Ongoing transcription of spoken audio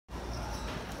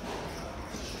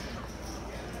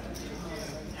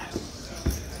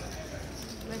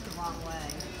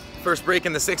First break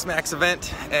in the 6 Max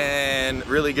event, and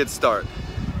really good start.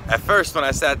 At first, when I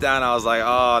sat down, I was like,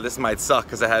 oh, this might suck,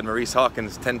 because I had Maurice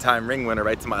Hawkins, 10-time ring winner,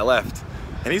 right to my left.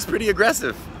 And he's pretty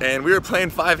aggressive, and we were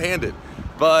playing 5-handed.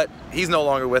 But he's no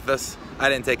longer with us. I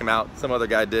didn't take him out, some other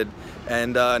guy did.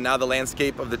 And now the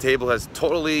landscape of the table has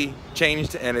totally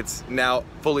changed, and it's now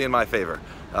fully in my favor.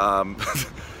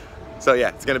 So yeah,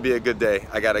 it's gonna be a good day.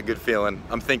 I got a good feeling.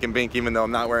 I'm thinking BiNk even though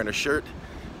I'm not wearing a shirt.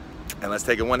 And let's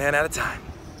take it one hand at a time.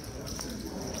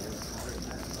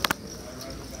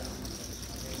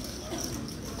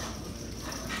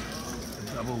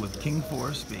 Double with King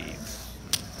 4 spades.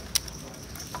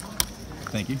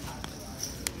 Thank you.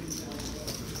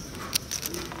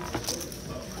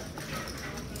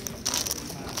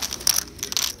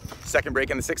 Second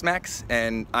break in the 6 Max,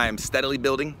 and I am steadily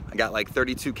building. I got like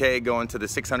 32K going to the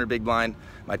 600 big blind.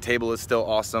 My table is still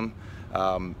awesome.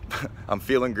 I'm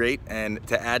feeling great, and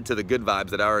to add to the good vibes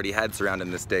that I already had surrounding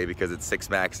this day, because it's 6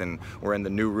 Max and we're in the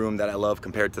new room that I love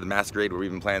compared to the Masquerade where we've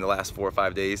been playing the last 4 or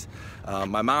 5 days.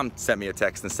 My mom sent me a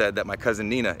text and said that my cousin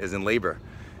Nina is in labor,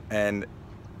 and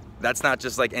that's not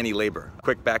just like any labor.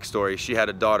 Quick backstory, she had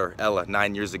a daughter, Ella,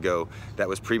 9 years ago that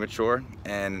was premature,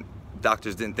 and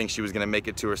doctors didn't think she was gonna make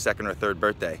it to her 2nd or 3rd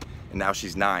birthday, and now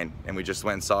she's 9, and we just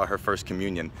went and saw her first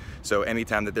communion. So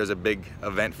anytime that there's a big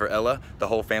event for Ella, the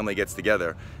whole family gets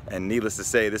together. And needless to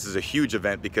say, this is a huge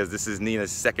event because this is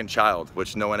Nina's 2nd child,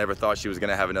 which no one ever thought she was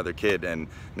gonna have another kid, and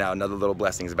now another little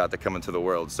blessing is about to come into the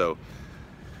world. So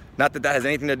not that that has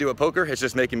anything to do with poker, it's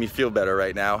just making me feel better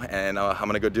right now, and I'm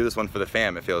gonna go do this one for the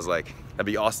fam, it feels like. That'd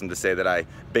be awesome to say that I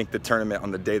BiNked the tournament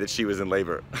on the day that she was in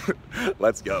labor.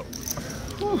 Let's go.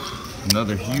 Whew.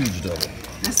 Another huge double.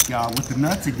 This guy with the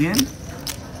nuts again.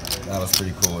 That was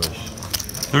pretty coolish.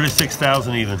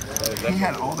 36,000 even. He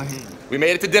had all the hands. We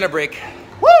made it to dinner break.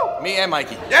 Woo! Me and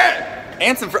Mikey. Yeah!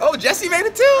 Ansem for, oh, Jesse made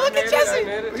it too. Look at Jesse. We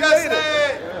made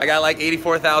it. I got like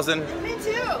 84,000. Me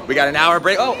too. We got an hour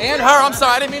break. Oh, and her. I'm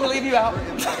sorry, I didn't mean to leave you out.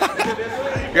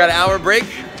 We got an hour break.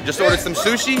 Just ordered some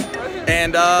sushi,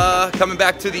 and coming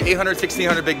back to the 800,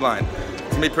 1600 big blind.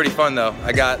 It's gonna be pretty fun though.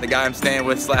 I got the guy I'm staying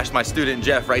with / my student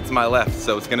Jeff right to my left,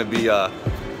 so it's gonna be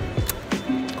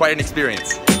quite an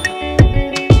experience.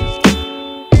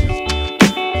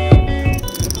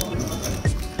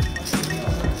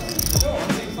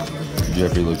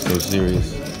 Jeffrey looks so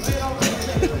serious.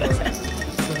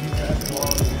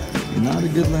 Not a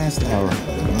good last hour,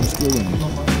 but I'm still in it.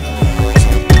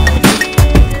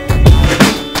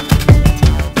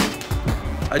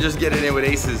 I just get it in with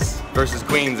aces versus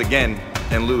queens again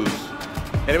and lose.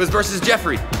 And it was versus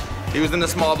Jeffrey. He was in the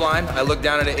small blind. I look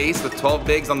down at an ace with 12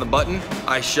 bigs on the button.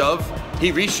 I shove,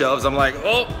 he reshoves. I'm like,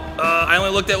 oh, I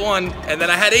only looked at one, and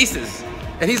then I had aces.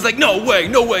 And he's like, no way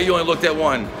you only looked at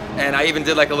one. And I even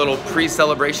did like a little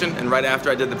pre-celebration, and right after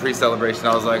I did the pre-celebration,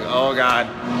 I was like, oh God,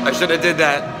 I should have did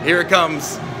that. Here it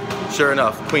comes. Sure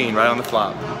enough, queen right on the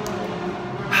flop.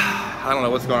 I don't know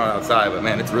what's going on outside, but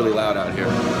man, it's really loud out here.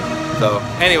 So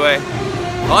anyway,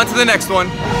 on to the next one.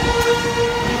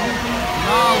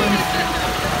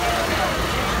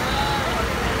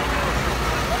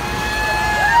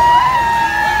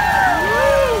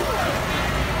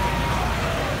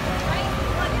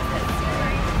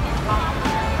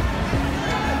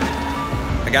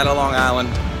 I got a Long Island.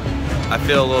 I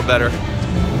feel a little better.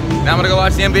 Now I'm gonna go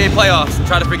watch the NBA playoffs and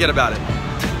try to forget about it.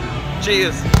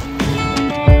 Cheers.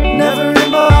 Never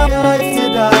in my life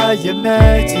did I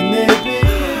imagine it.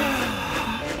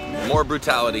 More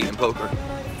brutality in poker.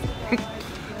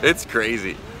 It's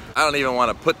crazy. I don't even want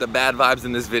to put the bad vibes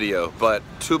in this video, but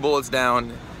 2 bullets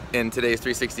down in today's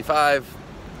 365,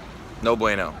 no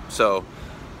bueno. So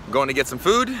I'm going to get some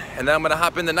food, and then I'm gonna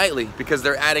hop into Nightly because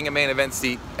they're adding a main event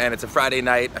seat, and it's a Friday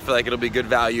night. I feel like it'll be good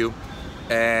value,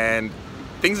 and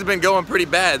things have been going pretty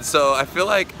bad, so I feel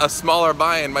like a smaller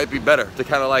buy-in might be better to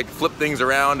kind of like flip things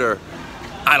around, or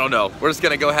I don't know. We're just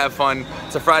gonna go have fun.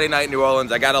 It's a Friday night in New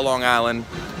Orleans. I got a Long Island.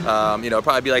 You know,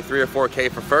 probably be like 3 or 4K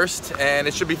for first, and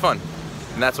it should be fun.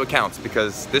 And that's what counts,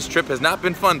 because this trip has not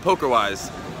been fun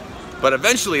poker-wise, but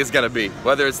eventually it's gonna be.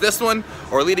 Whether it's this one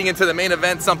or leading into the main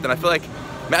event, something. I feel like,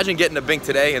 imagine getting a BiNk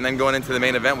today and then going into the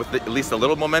main event with at least a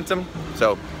little momentum.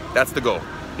 So that's the goal.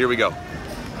 Here we go.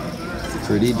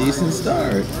 Pretty decent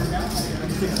start.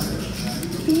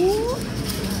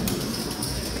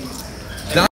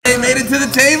 He made it to the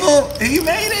table. He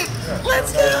made it.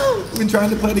 Let's go. We've been trying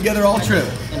to play together all trip.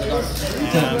 We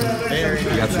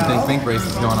got some ThiNk BiNk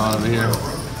bracelets going on over here.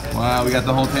 Wow, we got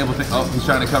the whole table thing. Oh, he's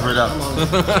trying to cover it up.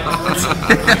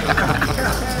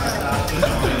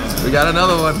 We got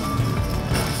another one.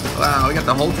 Wow, we got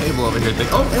the whole table over here.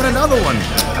 Oh, and another one.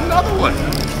 Another one.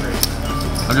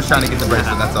 I'm just trying to get the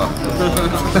bracelet, that's all.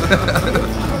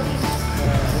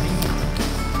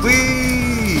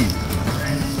 Whee!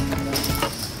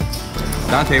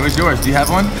 Dante, where's yours? Do you have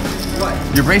one? What?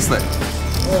 Your bracelet.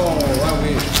 Oh, wow,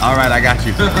 wait. All right, I got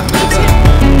you.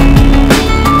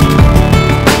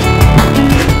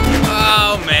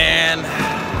 Oh, man.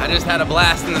 I just had a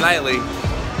blast in the nightly,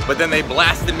 but then they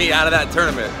blasted me out of that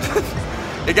tournament.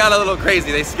 It got a little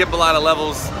crazy. They skip a lot of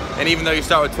levels, and even though you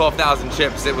start with 12,000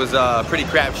 chips, it was pretty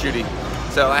crapshooty.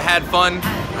 So I had fun.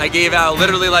 I gave out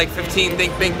literally like 15 ThiNk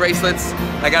BiNk bracelets.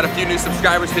 I got a few new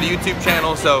subscribers to the YouTube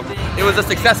channel, so it was a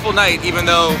successful night, even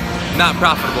though not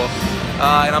profitable.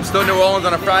 And I'm still in New Orleans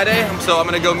on a Friday, so I'm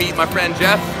gonna go meet my friend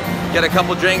Jeff, get a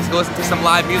couple drinks, go listen to some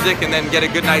live music, and then get a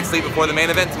good night's sleep before the main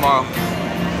event tomorrow.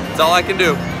 That's all I can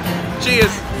do.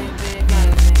 Cheers.